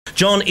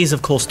John is,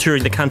 of course,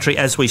 touring the country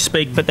as we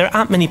speak, but there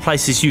aren't many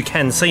places you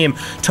can see him.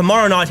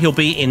 Tomorrow night he'll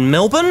be in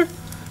Melbourne,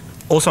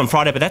 also on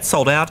Friday, but that's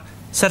sold out.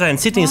 Saturday in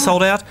Sydney is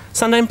sold out.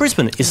 Sunday in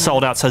Brisbane is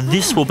sold out. So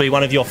this will be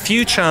one of your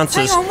few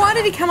chances. Hang on, why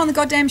did he come on the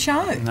goddamn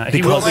show? No,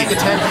 he will be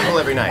 10 people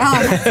every night.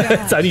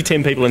 It's only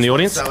 10 people in the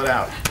audience. Sell it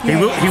out. He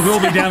will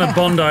be down at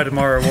Bondi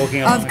tomorrow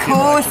walking along. Of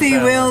course he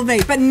will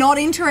be, but not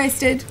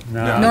interested.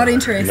 No. Not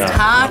interested.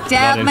 Parked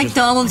out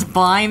McDonald's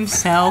by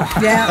himself.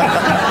 Yeah.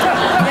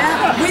 Yeah.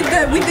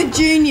 With the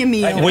junior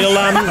meal.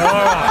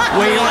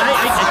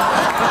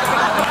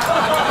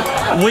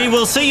 We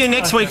will see you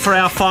next week for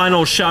our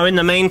final show. In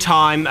the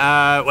meantime,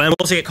 we'll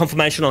also get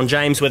confirmation on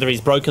James whether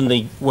he's broken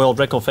the world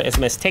record for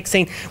SMS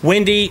texting.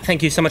 Wendy,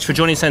 thank you so much for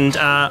joining us, and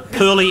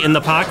Pearly in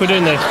the Park. We're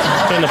doing the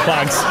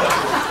plugs.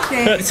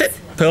 That's it.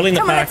 Pearly in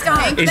the Park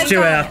is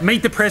due out.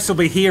 Meet the Press will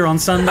be here on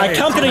Sunday.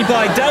 Accompanied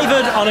by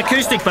David on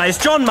acoustic bass,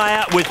 John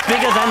Mayer with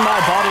Bigger Than My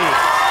Body.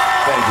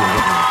 Thank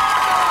you.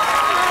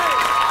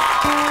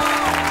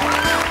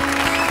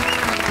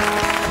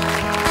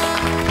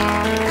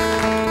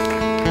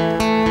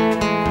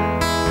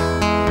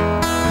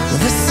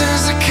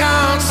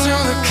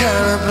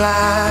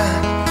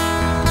 Colorblind.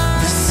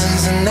 This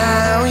is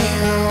now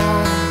you.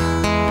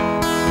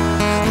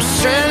 I'm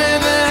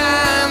stranded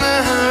behind the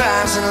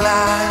horizon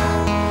line,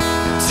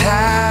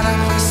 tied up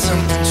with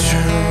something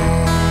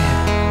true.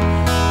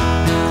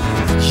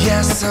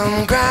 Yes,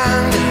 I'm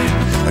grounded.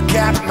 I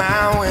got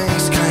my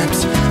wings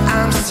clipped.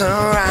 I'm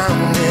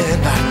surrounded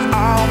by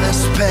all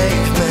this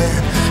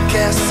pavement.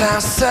 Guess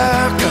I'll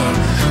circle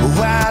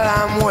while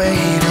I'm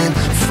waiting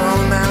for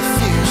my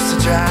fuse to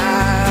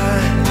dry.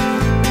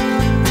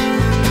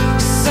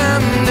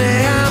 Someday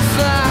I'll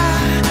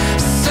fly,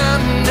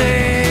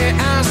 someday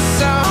I'll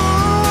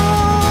soar,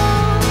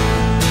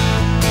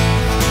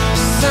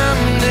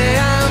 someday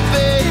I'll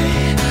be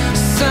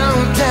so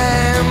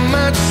damn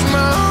much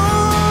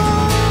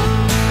more,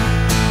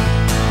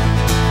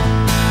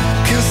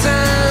 'cause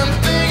I'm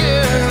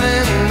bigger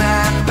than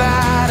my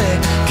body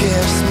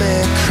gives me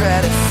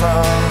credit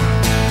for.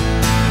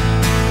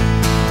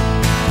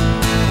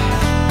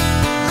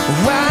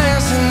 Why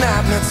is it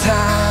not my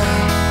time?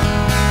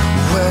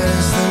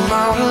 Where's the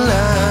more to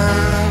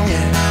learn?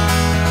 Yeah.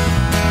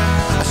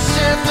 I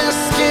shed this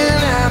skin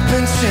I've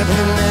been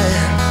chipping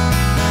in,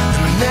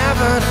 and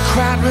never to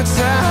quite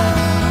return.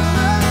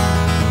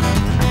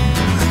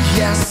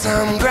 Yes,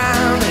 I'm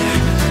grounded.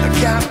 I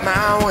got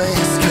my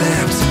wings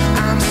clipped.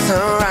 I'm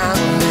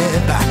surrounded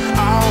by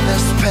all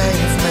this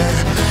pavement.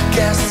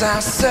 Guess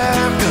I'll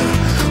circle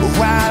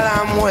while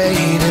I'm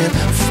waiting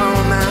for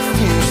my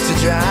fuse to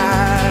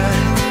dry.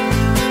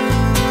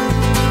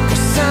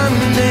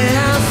 Someday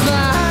I'll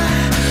fly,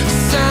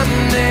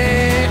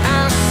 someday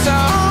I'll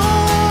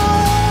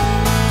soar,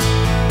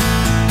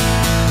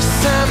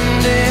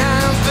 someday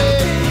I'll be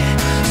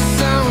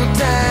so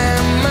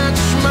damn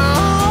much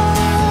more,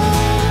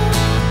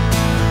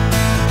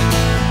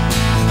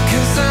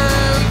 'cause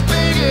I'm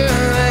bigger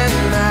than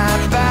my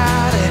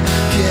body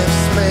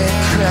gives me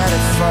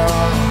credit for,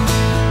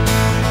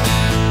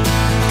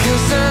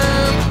 'cause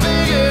I'm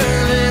bigger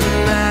than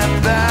my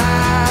body.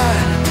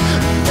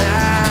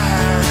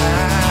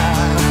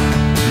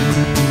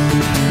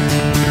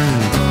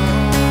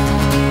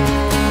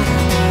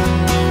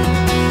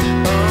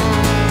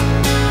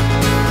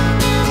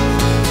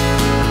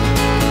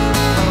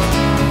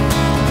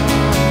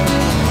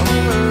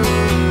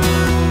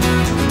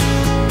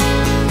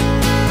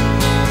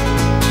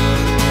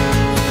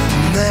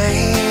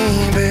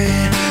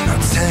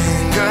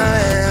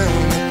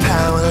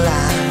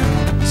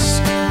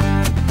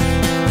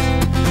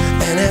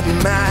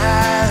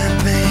 Might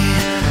be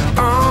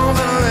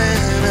over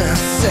in a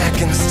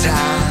second's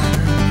time,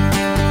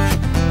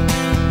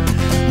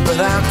 but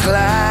I'll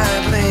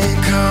gladly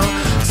go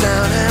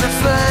down in a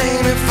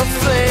flame if the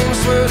flames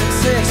would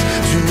exist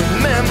to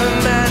remember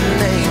my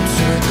name,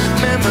 to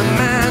remember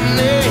my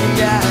name.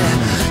 Yeah.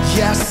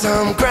 Yes,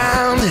 I'm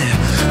grounded.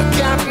 I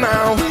got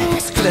my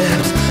wings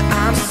clipped.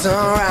 I'm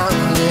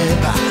surrounded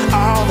by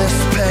all this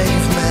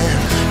pavement.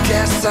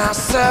 Guess I'll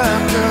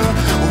circle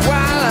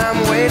while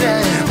I'm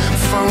waiting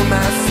for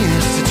my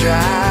fuse to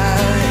dry.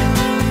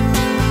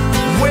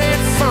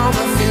 Wait for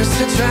the fuse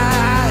to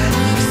dry.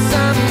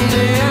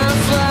 Someday I'll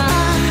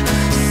fly,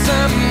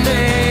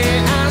 someday